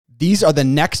These are the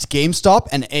next GameStop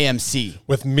and AMC.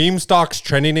 With meme stocks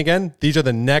trending again, these are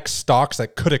the next stocks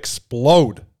that could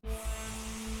explode.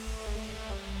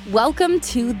 Welcome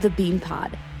to the Bean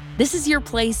Pod. This is your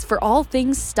place for all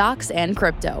things stocks and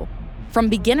crypto. From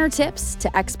beginner tips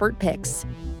to expert picks.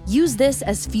 Use this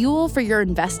as fuel for your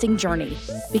investing journey,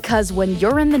 because when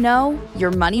you're in the know,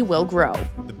 your money will grow.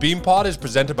 The Bean Pod is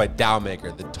presented by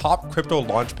DAOmaker, the top crypto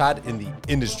launchpad in the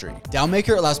industry.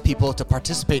 DAOmaker allows people to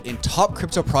participate in top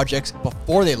crypto projects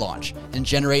before they launch and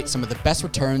generate some of the best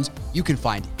returns you can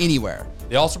find anywhere.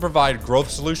 They also provide growth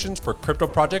solutions for crypto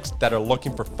projects that are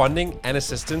looking for funding and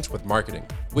assistance with marketing.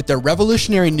 With their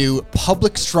revolutionary new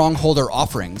public strongholder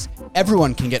offerings,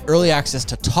 everyone can get early access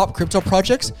to top crypto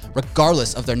projects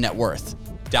regardless of their net worth.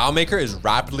 DAOmaker is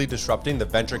rapidly disrupting the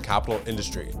venture capital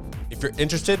industry. If you're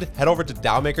interested, head over to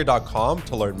DAOmaker.com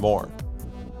to learn more.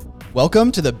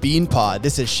 Welcome to the Bean Pod.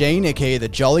 This is Shane, aka the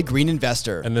Jolly Green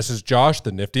Investor. And this is Josh,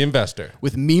 the Nifty Investor.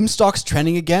 With meme stocks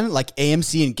trending again, like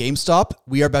AMC and GameStop,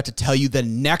 we are about to tell you the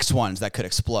next ones that could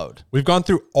explode. We've gone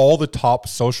through all the top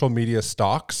social media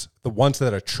stocks, the ones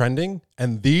that are trending,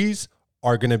 and these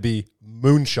are going to be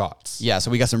moonshots. Yeah,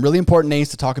 so we got some really important names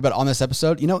to talk about on this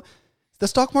episode. You know, the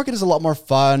stock market is a lot more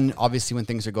fun, obviously, when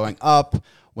things are going up,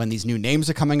 when these new names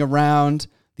are coming around.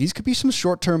 These could be some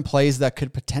short-term plays that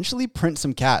could potentially print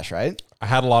some cash, right? I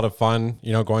had a lot of fun,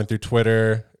 going through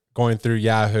Twitter, going through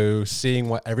Yahoo, seeing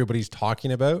what everybody's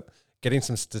talking about, getting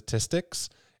some statistics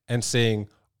and seeing,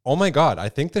 oh my God, I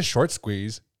think the short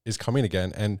squeeze is coming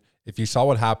again. And if you saw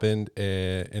what happened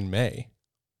in May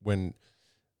when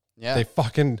they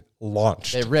fucking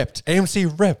launched. They ripped.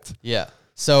 AMC ripped. Yeah.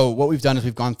 So what we've done is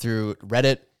we've gone through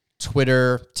Reddit,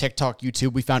 Twitter, TikTok,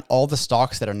 YouTube. We found all the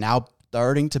stocks that are now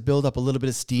starting to build up a little bit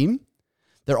of steam.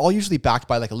 They're all usually backed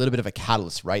by like a little bit of a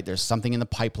catalyst, right? There's something in the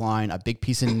pipeline, a big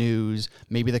piece of news.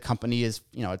 Maybe the company is,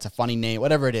 it's a funny name,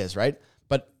 whatever it is, right?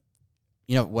 But,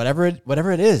 whatever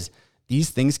it is, these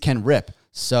things can rip.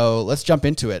 So let's jump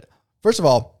into it. First of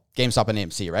all, GameStop and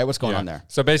AMC, right? What's going on there?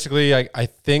 So basically, I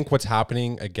think what's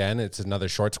happening, again, it's another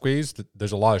short squeeze.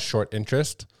 There's a lot of short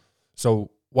interest.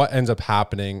 So what ends up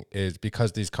happening is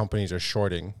because these companies are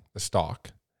shorting the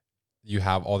stock, you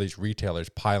have all these retailers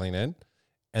piling in.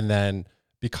 And then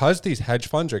because these hedge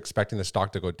funds are expecting the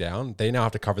stock to go down, they now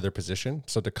have to cover their position.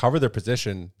 So to cover their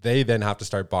position, they then have to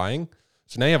start buying.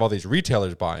 So now you have all these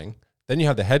retailers buying. Then you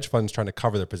have the hedge funds trying to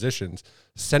cover their positions,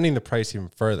 sending the price even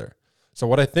further. So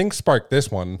what I think sparked this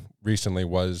one recently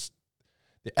was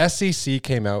the SEC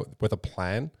came out with a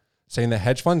plan saying that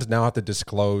hedge funds now have to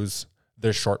disclose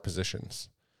their short positions.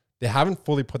 They haven't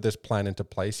fully put this plan into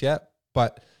place yet,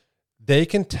 but they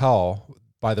can tell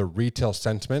by the retail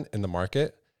sentiment in the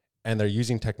market, and they're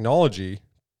using technology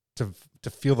to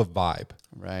feel the vibe.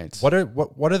 Right. What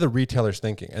are the retailers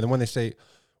thinking? And then when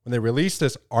they release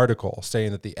this article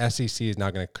saying that the SEC is now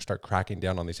going to start cracking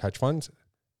down on these hedge funds,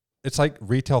 it's like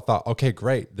retail thought, okay,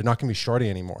 great, they're not going to be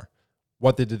shorting anymore.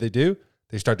 What did they do?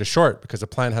 They start to short because the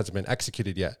plan hasn't been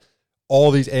executed yet. All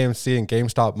these AMC and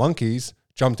GameStop monkeys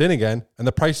jumped in again, and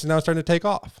the price is now starting to take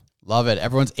off. Love it.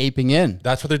 Everyone's aping in.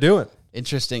 That's what they're doing.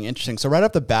 Interesting. So right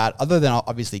off the bat, other than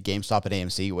obviously GameStop and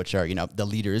AMC, which are, the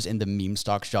leaders in the meme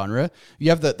stocks genre, you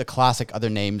have the classic other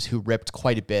names who ripped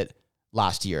quite a bit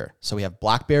last year. So we have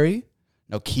BlackBerry,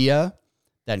 Nokia,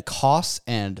 then COS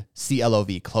and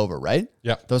CLOV, Clover, right?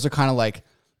 Yeah. Those are kind of like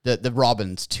the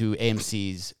Robins to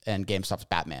AMC's and GameStop's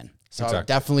Batman. So exactly. I would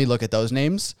definitely look at those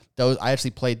names. I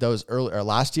actually played those earlier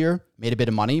last year, made a bit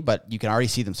of money, but you can already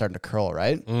see them starting to curl,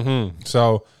 right? Mm-hmm.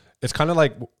 So it's kind of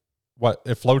like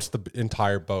it floats the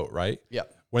entire boat, right? Yeah.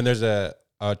 When there's a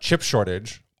chip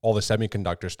shortage, all the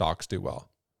semiconductor stocks do well.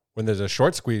 When there's a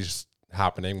short squeeze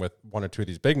happening with one or two of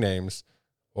these big names,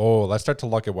 let's start to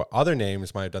look at what other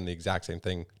names might have done the exact same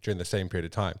thing during the same period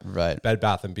of time. Right. Bed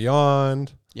Bath &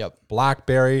 Beyond, Yep.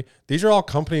 BlackBerry. These are all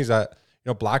companies that,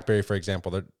 BlackBerry, for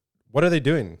example, what are they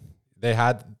doing? They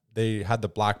had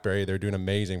the BlackBerry. They're doing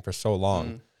amazing for so long.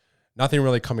 Mm. Nothing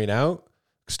really coming out.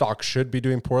 Stocks should be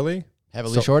doing poorly.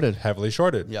 Heavily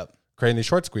shorted. Yep. Creating these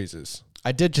short squeezes.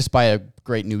 I did just buy a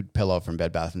great new pillow from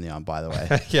Bed Bath & Beyond, by the way.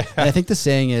 Yeah. And I think the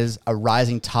saying is, a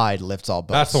rising tide lifts all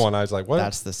boats. That's the one I was like, what?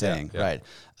 That's the saying, yeah. Right.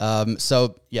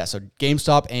 So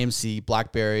GameStop, AMC,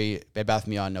 BlackBerry, Bed Bath &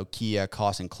 Beyond, Nokia,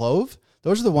 COS, and Clove.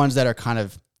 Those are the ones that are kind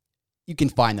of, you can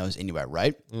find those anywhere,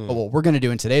 right? Mm. But what we're going to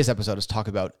do in today's episode is talk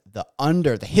about the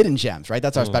hidden gems, right?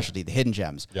 That's our specialty, the hidden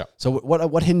gems. Yeah. So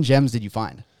what hidden gems did you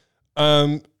find?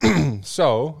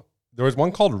 So there was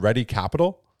one called Ready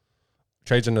Capital,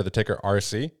 trades under the ticker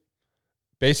RC.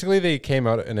 Basically, they came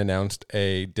out and announced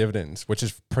a dividends, which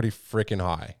is pretty freaking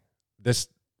high. This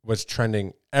was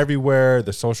trending everywhere.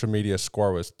 The social media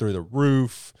score was through the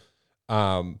roof.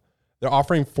 They're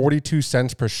offering 42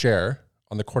 cents per share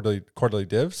on the quarterly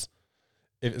divs.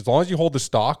 As long as you hold the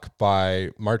stock by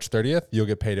March 30th, you'll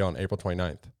get paid on April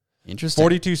 29th. Interesting.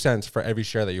 42 cents for every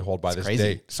share that you hold by this crazy.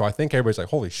 date. So I think everybody's like,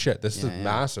 holy shit, this is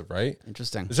massive, right?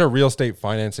 Interesting. This is a real estate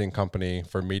financing company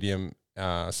for medium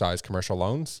size commercial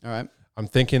loans. All right. I'm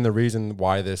thinking the reason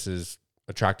why this is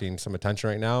attracting some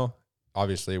attention right now,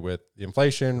 obviously with the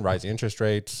inflation, rising interest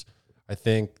rates, I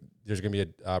think there's going to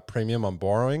be a premium on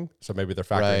borrowing. So maybe they're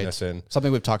factoring this in.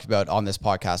 Something we've talked about on this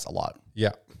podcast a lot.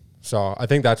 Yeah. So I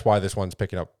think that's why this one's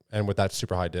picking up, and with that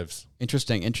super high divs.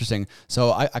 Interesting.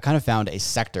 So I kind of found a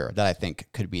sector that I think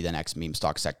could be the next meme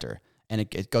stock sector. And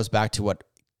it goes back to what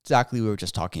exactly we were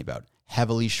just talking about.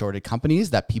 Heavily shorted companies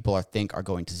that people think are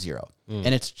going to zero.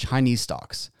 And it's Chinese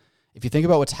stocks. If you think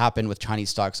about what's happened with Chinese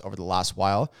stocks over the last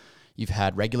while, you've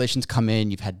had regulations come in,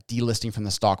 you've had delisting from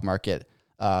the stock market.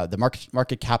 The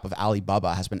market cap of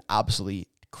Alibaba has been absolutely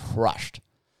crushed.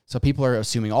 So people are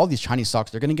assuming all these Chinese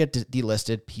stocks, they're going to get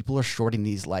delisted. People are shorting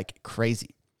these like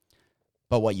crazy.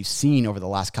 But what you've seen over the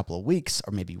last couple of weeks,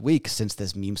 or maybe weeks since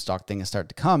this meme stock thing has started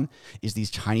to come, is these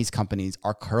Chinese companies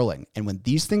are curling. And when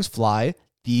these things fly,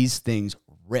 these things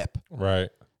rip. Right.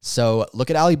 So look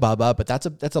at Alibaba, but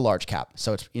that's a large cap.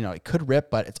 So it's, it could rip,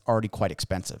 but it's already quite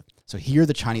expensive. So here are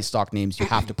the Chinese stock names you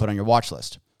have to put on your watch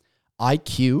list.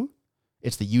 IQ,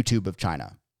 it's the YouTube of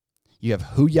China. You have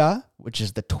Huya, which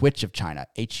is the Twitch of China,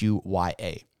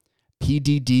 HUYA.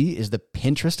 PDD is the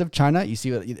Pinterest of China. You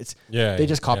see what it's? Yeah, they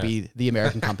just copy the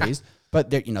American companies, but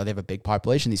they have a big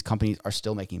population. These companies are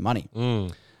still making money.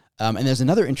 And there's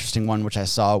another interesting one which I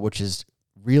saw, which is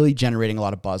really generating a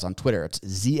lot of buzz on Twitter. It's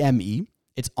ZME.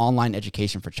 It's online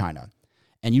education for China.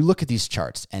 And you look at these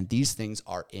charts, and these things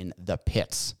are in the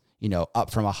pits.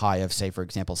 Up from a high of, say, for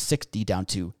example, $60 down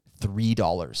to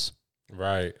 $3.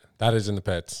 Right. That is in the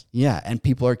pits. Yeah. And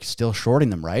people are still shorting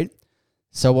them, right?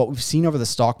 So what we've seen over the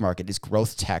stock market is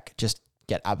growth tech just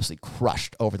get absolutely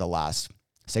crushed over the last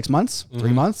 6 months,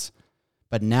 3 months.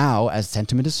 But now, as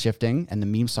sentiment is shifting and the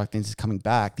meme stock things is coming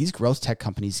back, these growth tech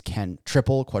companies can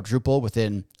triple, quadruple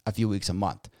within a few weeks, a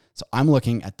month. So I'm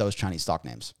looking at those Chinese stock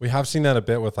names. We have seen that a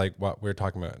bit with like what we were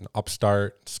talking about,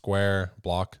 Upstart, Square,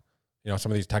 Block.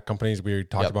 Some of these tech companies we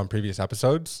talked about in previous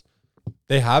episodes.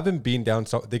 They haven't been down,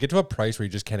 so they get to a price where you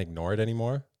just can't ignore it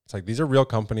anymore. It's like these are real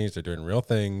companies; they're doing real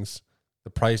things. The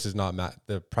price is not matching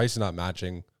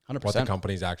 100%. What the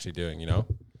company's actually doing.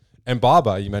 And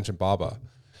Baba, you mentioned Baba,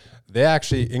 they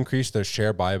actually increased their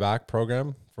share buyback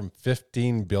program from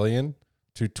 15 billion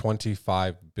to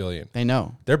 25 billion. They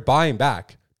know they're buying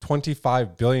back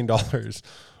 $25 billion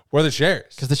worth of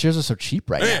shares because the shares are so cheap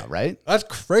right now, right? That's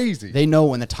crazy. They know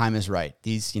when the time is right.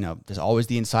 These, there's always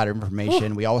the insider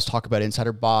information. We always talk about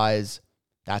insider buys.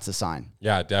 That's a sign.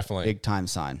 Yeah, definitely. Big time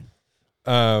sign.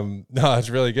 No, that's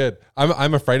really good.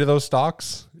 I'm afraid of those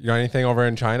stocks. Anything over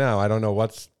in China, I don't know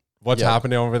what's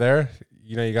happening over there.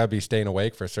 You gotta be staying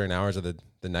awake for certain hours of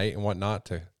the night and whatnot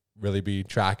to really be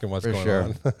tracking what's going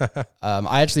on.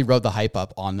 I actually rode the hype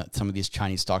up on some of these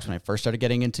Chinese stocks when I first started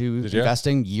getting into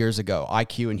investing years ago.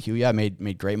 IQ and Huya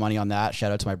made great money on that.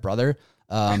 Shout out to my brother.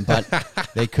 But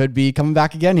they could be coming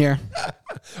back again here.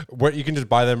 Where you can just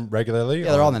buy them regularly?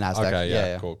 Yeah, they're all on the NASDAQ. Okay,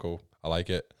 yeah. Cool. I like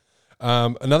it.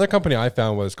 Another company I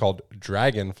found was called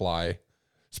Dragonfly.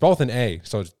 Spelled with an A,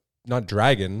 so it's not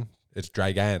dragon, it's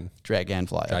Dragonfly.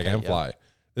 Dragonfly. Yeah.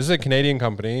 This is a Canadian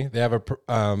company. They have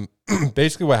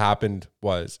basically what happened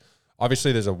was,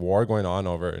 obviously there's a war going on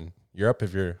over in Europe,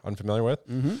 if you're unfamiliar with.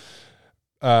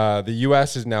 Mm-hmm. The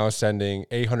U.S. is now sending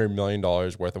 $800 million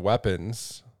worth of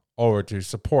weapons over to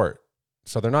support.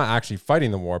 So they're not actually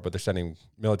fighting the war, but they're sending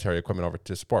military equipment over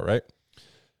to support, right?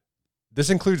 This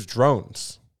includes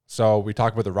drones. So we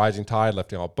talk about the rising tide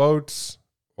lifting all boats.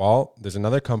 Well, there's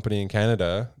another company in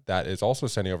Canada that is also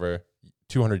sending over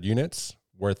 200 units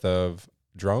worth of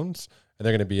drones, and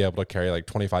they're going to be able to carry like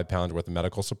 25 pounds worth of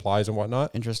medical supplies and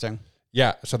whatnot. Interesting.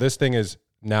 Yeah. So this thing is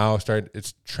now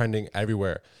it's trending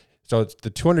everywhere. So it's the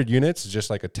 200 units is just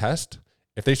like a test.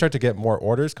 If they start to get more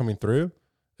orders coming through,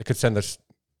 it could send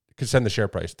the share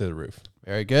price to the roof.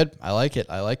 Very good. I like it.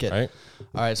 Right?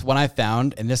 All right. So one I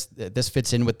found, and this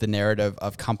fits in with the narrative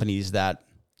of companies that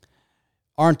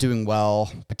aren't doing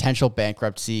well, potential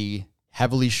bankruptcy,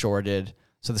 heavily shorted.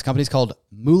 So this company is called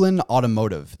Mullen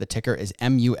Automotive. The ticker is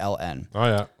MULN.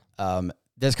 Oh, yeah.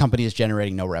 This company is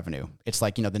generating no revenue. It's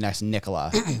like, the next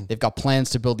Nikola. They've got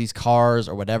plans to build these cars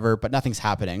or whatever, but nothing's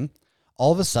happening.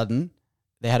 All of a sudden,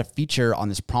 they had a feature on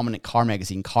this prominent car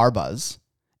magazine, Car Buzz,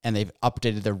 and they've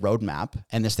updated their roadmap.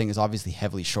 And this thing is obviously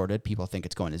heavily shorted. People think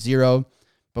it's going to zero.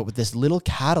 But with this little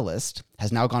catalyst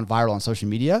has now gone viral on social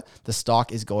media, the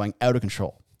stock is going out of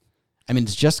control. I mean,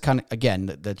 it's just kind of,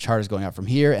 again, the chart is going up from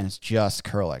here and it's just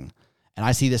curling. And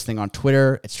I see this thing on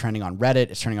Twitter. It's trending on Reddit.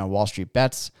 It's trending on Wall Street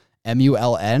Bets.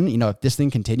 MULN. You know, if this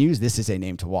thing continues, this is a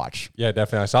name to watch. Yeah,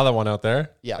 definitely. I saw that one out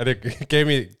there. Yeah. And it gave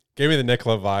me the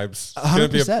Nikola vibes.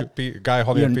 It's going to be a guy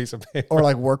holding a piece of paper. Or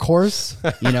like Workhorse.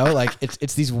 You know, like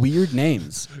it's these weird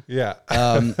names. Yeah.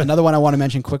 Another one I want to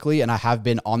mention quickly, and I have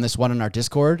been on this one in our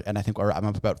Discord, and I think I'm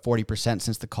up about 40%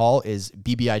 since the call, is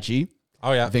BBIG.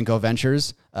 Oh, yeah. Vinco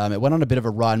Ventures. It went on a bit of a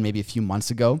run maybe a few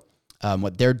months ago.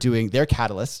 What they're doing, their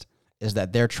catalyst, is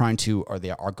that they're trying to, or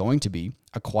they are going to be,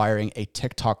 acquiring a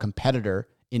TikTok competitor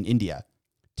in India.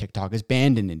 TikTok is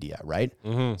banned in India, right?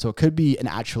 Mm-hmm. So it could be an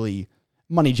actually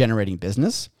money-generating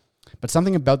business. But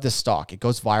something about this stock, it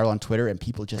goes viral on Twitter and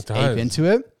people just ape into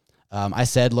it. I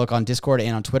said, look, on Discord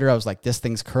and on Twitter, I was like, this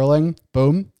thing's curling.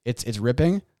 Boom. It's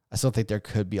ripping. I still think there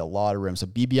could be a lot of room. So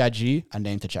BBIG, a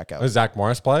name to check out. Does Zach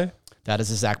Morris play? That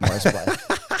is a Zach Morris play.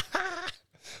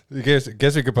 I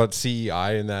guess we could put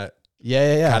CEI in that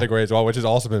category as well, which has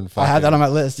also been fun. I had that on my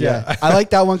list. Yeah. I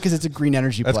like that one because it's a green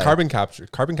energy play. That's carbon capture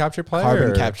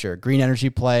play. Capture, green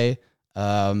energy play.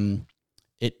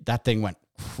 That thing went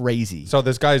crazy. So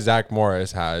this guy Zach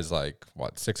Morris has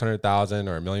 600,000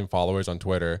 or 1 million followers on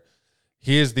Twitter.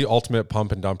 He is the ultimate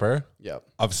pump and dumper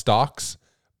of stocks.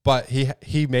 But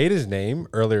he made his name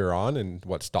earlier on in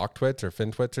StockTwits or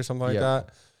FinTwits or something like that.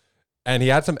 And he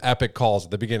had some epic calls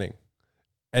at the beginning.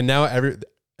 And now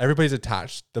everybody's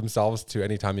attached themselves to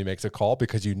any time he makes a call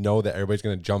because you know that everybody's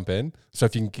going to jump in. So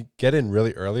if you can get in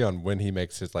really early on when he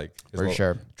makes his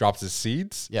drops his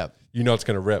seeds, you know it's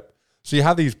going to rip. So you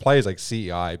have these plays like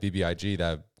CEI, BBIG that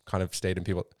have kind of stayed in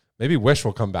people. Maybe Wish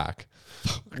will come back.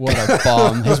 What a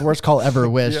bomb. His worst call ever,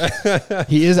 Wish. Yeah.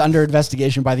 He is under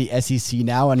investigation by the SEC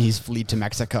now, and he's fled to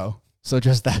Mexico. So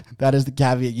just that is the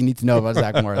caveat you need to know about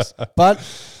Zach Morris. But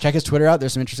check his Twitter out.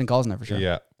 There's some interesting calls in there for sure.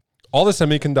 Yeah. All the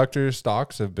semiconductor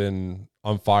stocks have been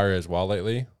on fire as well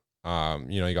lately.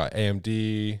 You got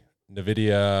AMD,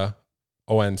 NVIDIA,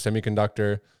 ON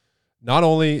Semiconductor. Not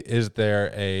only is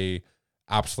there a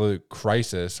absolute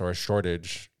crisis or a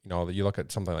shortage, that you look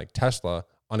at something like Tesla,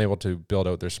 unable to build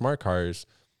out their smart cars,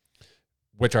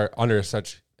 which are under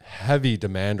such heavy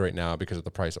demand right now because of the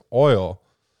price of oil.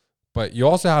 But you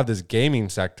also have this gaming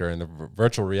sector and the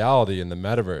virtual reality and the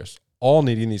metaverse all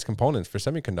needing these components for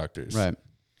semiconductors. Right.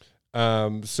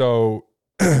 So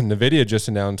NVIDIA just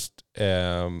announced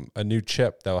a new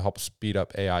chip that will help speed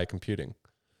up AI computing,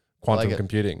 quantum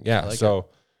computing. Yeah.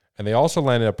 And they also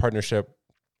landed a partnership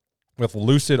with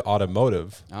Lucid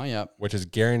Automotive. Oh, yeah. Which is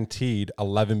guaranteed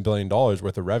 $11 billion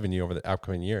worth of revenue over the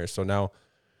upcoming years. So now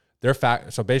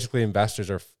so basically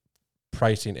investors are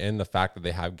pricing in the fact that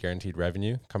they have guaranteed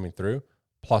revenue coming through,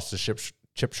 plus the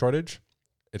chip shortage.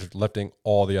 It's lifting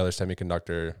all the other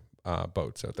semiconductor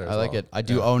boats out there. I like it. I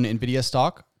do own NVIDIA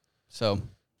stock. So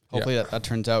hopefully that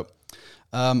turns out.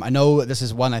 I know this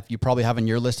is one that you probably have on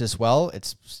your list as well.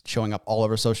 It's showing up all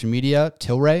over social media.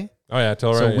 Tilray. Oh yeah,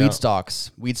 Tilray. So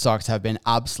weed stocks have been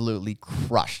absolutely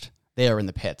crushed. They are in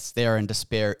the pits. They are in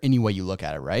despair any way you look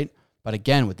at it, right? But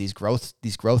again, with these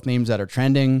growth names that are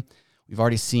trending, we've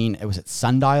already seen, was it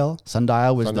Sundial?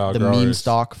 Sundial was the meme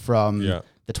stock from the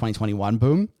 2021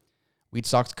 boom. Weed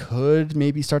stocks could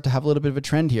maybe start to have a little bit of a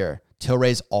trend here.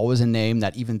 Tilray's always a name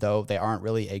that even though they aren't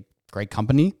really a great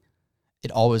company,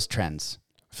 it always trends.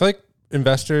 I feel like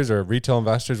investors or retail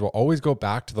investors will always go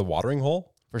back to the watering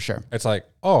hole. For sure. It's like,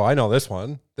 oh, I know this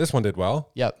one. This one did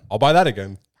well. Yep. I'll buy that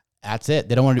again. That's it.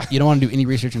 You don't want to do any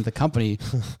research into the company.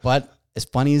 But as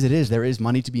funny as it is, there is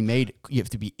money to be made. You have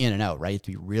to be in and out, right? You have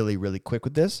to be really, really quick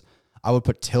with this. I would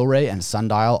put Tilray and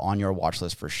Sundial on your watch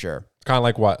list for sure. It's kind of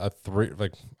like I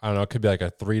don't know, it could be like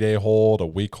a 3-day hold, a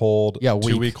week hold,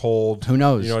 2-week hold. Who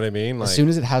knows? You know what I mean? As soon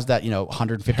as it has that,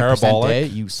 150% day,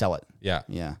 you sell it. Yeah.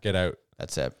 Yeah. Get out.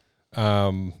 That's it.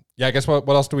 Yeah, I guess what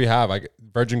else do we have? Like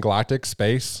Virgin Galactic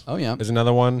Space. Oh, yeah. Is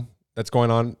another one that's going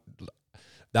on.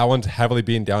 That one's heavily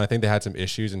being down. I think they had some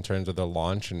issues in terms of the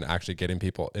launch and actually getting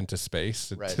people into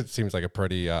space. It seems like a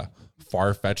pretty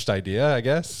far-fetched idea, I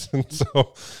guess. And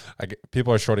so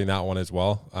people are shorting that one as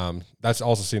well. That's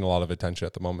also seen a lot of attention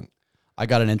at the moment. I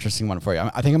got an interesting one for you.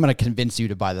 I think I'm going to convince you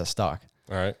to buy this stock.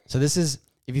 All right. So this is,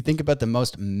 if you think about the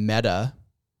most meta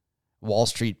Wall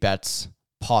Street bets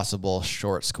possible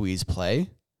short squeeze play,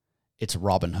 it's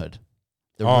Robinhood.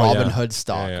 The Robinhood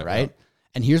stock, right? Yeah.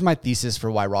 And here's my thesis for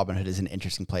why Robinhood is an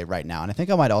interesting play right now. And I think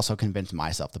I might also convince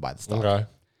myself to buy the stock. Okay.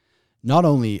 Not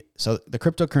only, so the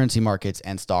cryptocurrency markets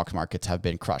and stock markets have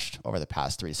been crushed over the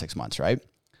past 3 to 6 months, right?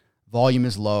 Volume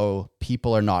is low.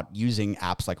 People are not using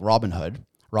apps like Robinhood.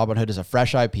 Robinhood is a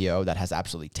fresh IPO that has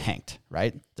absolutely tanked,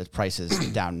 right? The price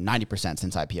is down 90%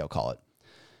 since IPO, call it.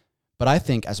 But I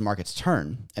think as markets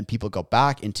turn and people go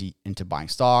back into buying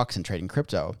stocks and trading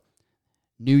crypto,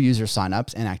 new user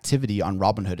signups and activity on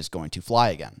Robinhood is going to fly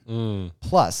again.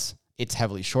 Plus, it's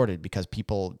heavily shorted because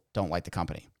people don't like the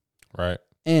company. Right.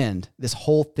 And this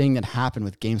whole thing that happened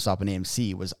with GameStop and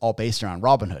AMC was all based around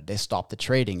Robinhood. They stopped the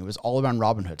trading. It was all around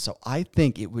Robinhood. So I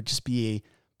think it would just be a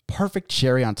perfect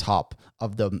cherry on top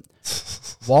of the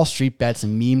Wall Street bets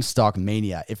and meme stock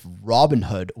mania if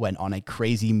Robinhood went on a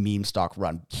crazy meme stock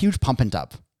run. Huge pump and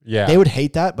dump. Yeah. They would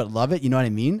hate that, but love it. You know what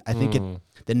I mean? I think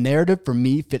the narrative for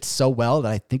me fits so well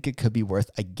that I think it could be worth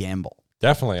a gamble.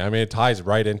 Definitely. I mean, it ties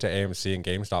right into AMC and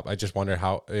GameStop. I just wonder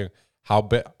how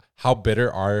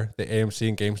bitter are the AMC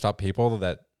and GameStop people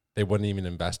that they wouldn't even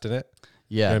invest in it.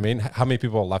 Yeah. You know what I mean? How many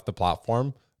people left the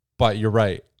platform? But you're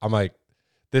right. I'm like,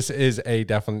 this is a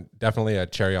definitely a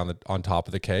cherry on top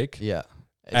of the cake. Yeah.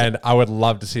 And I would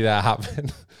love to see that happen.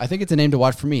 I think it's a name to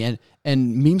watch for me.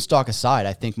 And meme stock aside,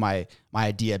 I think my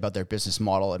idea about their business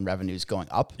model and revenues going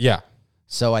up. Yeah.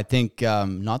 So I think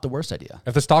not the worst idea.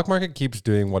 If the stock market keeps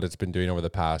doing what it's been doing over the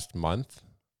past month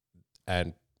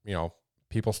and,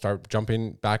 people start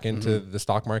jumping back into the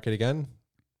stock market again,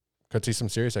 could see some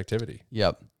serious activity.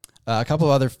 Yep. A couple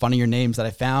of other funnier names that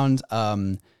I found.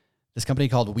 This company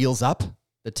called Wheels Up.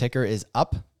 The ticker is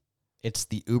UP. It's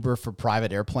the Uber for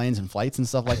private airplanes and flights and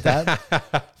stuff like that.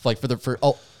 for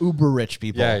uber rich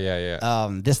people.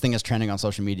 Yeah. This thing is trending on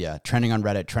social media, trending on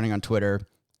Reddit, trending on Twitter.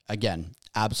 Again,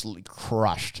 absolutely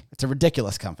crushed. It's a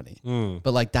ridiculous company.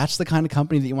 But that's the kind of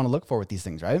company that you want to look for with these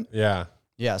things, right? Yeah.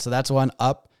 Yeah. So that's one,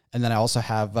 UP. And then I also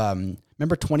have,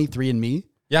 remember 23andMe?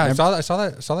 Yeah, remember? I saw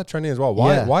that trending as well.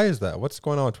 Why is that? What's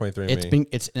going on with 23andMe?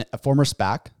 It's a former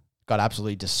SPAC, got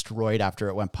absolutely destroyed after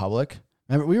it went public.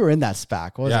 Remember, we were in that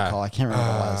SPAC. What was it called? I can't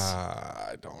remember what it was.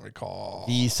 I don't recall.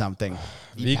 V something.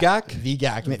 VGAC?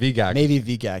 VGAC. Maybe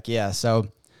VGAC, yeah. So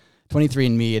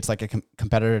 23andMe, it's like a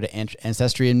competitor to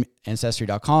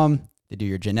Ancestry.com. They do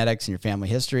your genetics and your family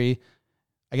history.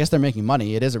 I guess they're making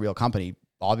money. It is a real company,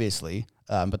 obviously.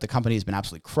 But the company has been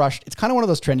absolutely crushed. It's kind of one of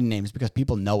those trending names because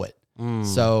people know it.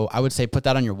 So I would say put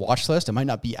that on your watch list. It might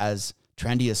not be as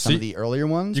trendy as some of the earlier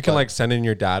ones. You can send in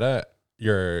your data,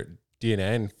 your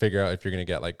DNA, and figure out if you're going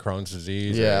to get Crohn's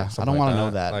disease. Yeah, or I don't want to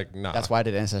know that. Nah. That's why I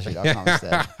did Ancestry.com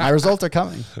instead. My results are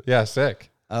coming. Yeah,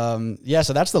 sick. So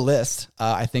that's the list.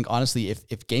 I think, honestly, if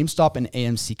GameStop and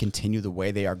AMC continue the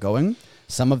way they are going,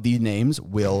 some of these names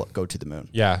will go to the moon.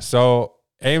 Yeah, so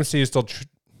AMC is still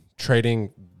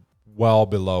trading well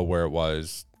below where it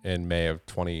was in May of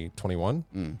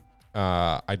 2021.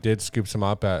 I did scoop some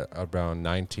up at around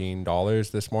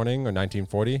 $19 this morning, or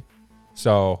 $19.40.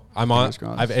 So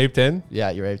I've aped in.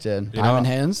 Yeah, you're aped in. Diamond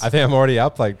hands. I think I'm already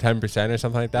up 10% or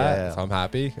something like that. Yeah. So I'm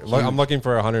happy. I'm looking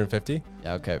for 150.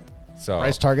 Yeah, okay. So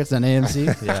price targets and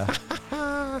AMC. Yeah.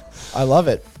 I love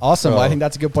it. Awesome. Well, I think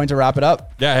that's a good point to wrap it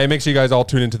up. Yeah. Hey, make sure you guys all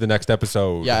tune into the next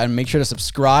episode. Yeah. And make sure to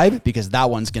subscribe because that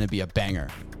one's going to be a banger.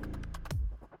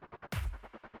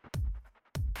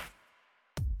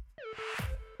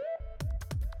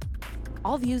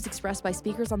 All views expressed by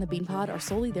speakers on the BeanPod are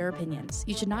solely their opinions.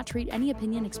 You should not treat any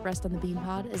opinion expressed on the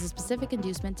BeanPod as a specific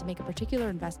inducement to make a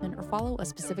particular investment or follow a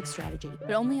specific strategy,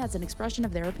 but only as an expression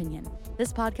of their opinion.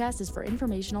 This podcast is for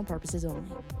informational purposes only.